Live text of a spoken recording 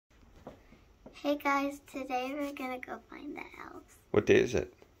Hey guys, today we're gonna go find the elves. What day is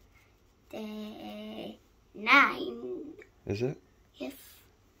it? Day 9. Is it? Yes.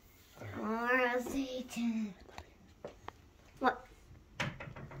 Tomorrow's day 10. What?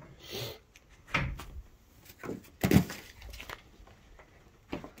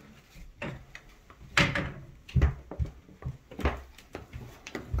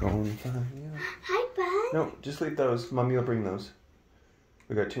 Go and find you. Hi, Bud. No, just leave those. Mommy will bring those.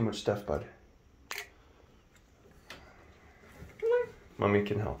 We got too much stuff, Bud. Come on. Mommy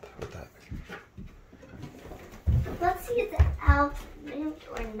can help with that. Let's see if the elves moved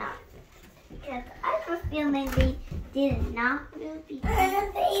or not. Because I have a feeling they did not move because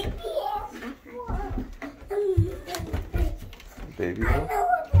Baby elf?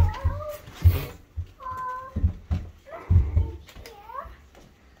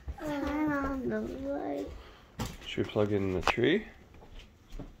 Turn on the light. Should we plug in the tree?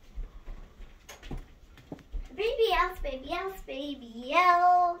 Baby elves, baby elves, baby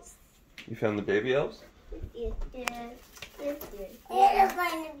elves. You found the baby elves? Yes, yes, yes, yes. I gotta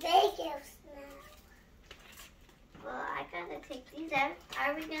find the baby elves now. Well, I gotta take these out.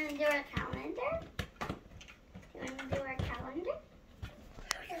 Are we gonna do our calendar? You wanna do our calendar? I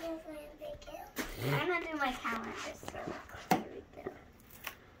gotta find the baby elves. I'm gonna do my calendar, so here we go.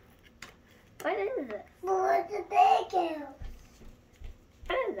 What is it? Where's the baby elves?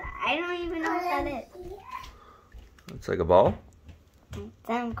 What is that? I don't even know what that is. It's like a ball?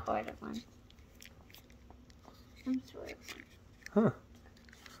 Some sort of one. Some sort of one. Huh.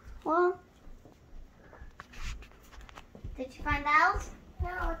 Well, did you find the elves?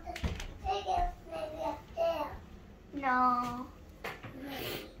 No, the baby elves maybe up there. No.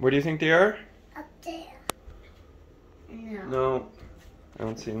 Where do you think they are? Up there. No. No. I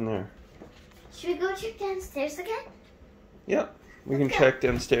don't see them there. Should we go check downstairs again? Yep. We can Okay. check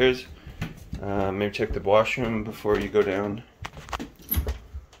downstairs. Maybe check the washroom before you go down.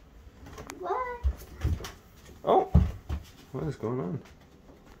 What? Oh. What is going on?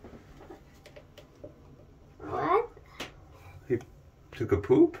 What? He took a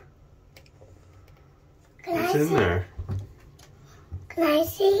poop? Can What's I in see? there? Can I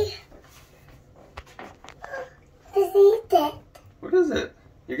see? Let's eat it. What is it?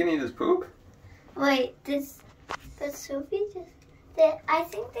 You're gonna eat his poop? Wait, did Sophie just... I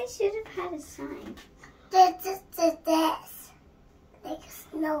think they should have had a sign. This is this. Like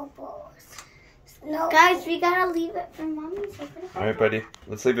snowballs. Snowballs. Guys, we gotta leave it for Mommy. So put it back Alright, buddy.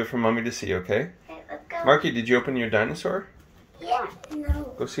 Let's leave it for Mommy to see, okay? Okay, let's go. Marky, did you open your dinosaur? Yeah,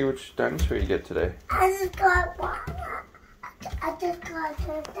 no. Go see which dinosaur you get today. I just got one. I just got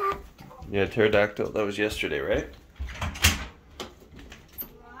that. Yeah, pterodactyl. That was yesterday, right?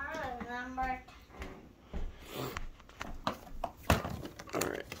 Tomorrow, number 10.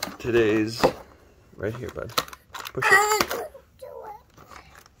 Alright. Today's right here, bud. Push it. I'm gonna do it.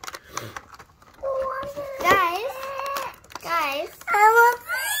 Guys,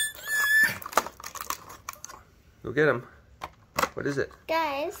 Go get him. What is it?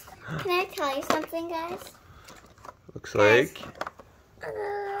 guys, can I tell you something, guys? Looks Guys. like...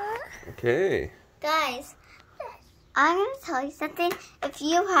 Okay. Guys, I'm gonna tell you something. If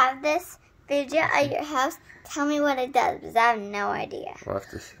you have this video at your house, tell me what it does, because I have no idea. We'll have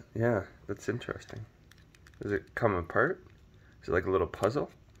to see. Yeah, that's interesting. Does it come apart? Is it like a little puzzle?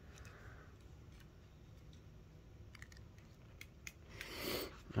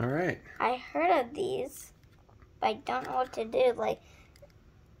 Alright. I heard of these, but I don't know what to do. Like,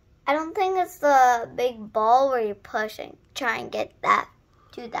 I don't think it's the big ball where you push and try and get that,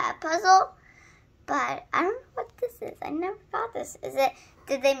 do that puzzle. But I don't know what this is. I never got this.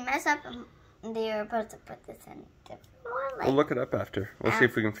 Did they mess up and they were supposed to put this in a different one? Like, We'll look it up after. We'll see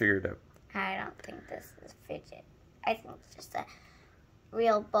if we can figure it out. I don't think this is fidget. I think it's just a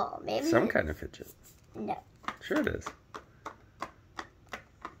real ball. Maybe Some kind of fidget. No. Sure it is.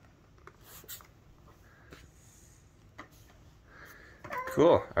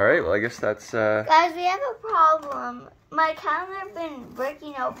 Cool. Alright, well I guess that's... Guys, we have a problem. My calendar been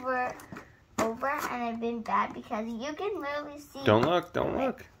breaking over, and it's been bad because you can literally see. Don't look, don't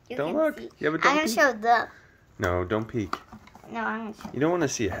look. You Don't can look. see. Yeah, but I'm don't gonna peek. show them. No, don't peek. No, I'm gonna show. You don't want to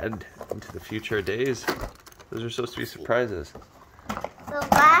see ahead into the future days. Those are supposed to be surprises. The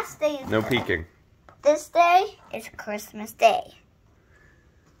last day is No good. peeking. This day is Christmas Day.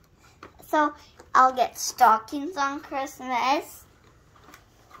 So I'll get stockings on Christmas,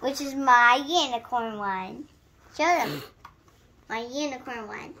 which is my unicorn one. Show them. My unicorn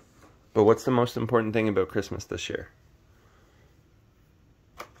one. But what's the most important thing about Christmas this year?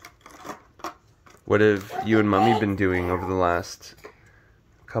 What have you and Mommy been doing over the last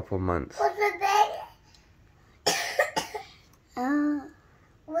couple months. What's the baby?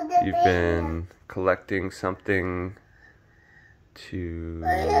 What's the You've baby? been collecting something to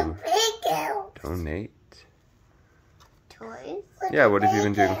donate. Toys. Yeah, what have you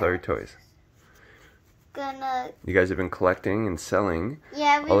been doing with all your toys? Gonna. You guys have been collecting and selling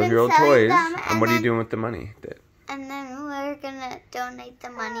Yeah, we've all been of your old selling toys. them, And what are you then- doing with the money? And then we're gonna donate the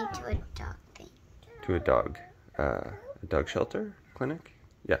money to a dog thing. To a dog shelter clinic?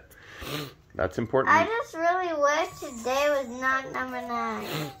 Yeah. That's important. I just really wish today was not number 9.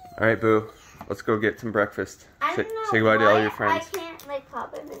 All right, Boo. Let's go get some breakfast. I Say, don't know say goodbye to all why your friends. I can't like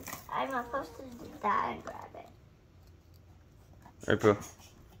pop it. I'm supposed to do that and grab it. All right, Boo.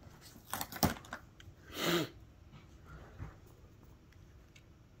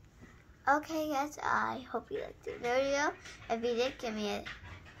 Okay, guys. I hope you liked the video. If you did, give me a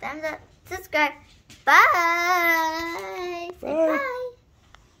thumbs up. Subscribe. Bye. Say Bye. bye.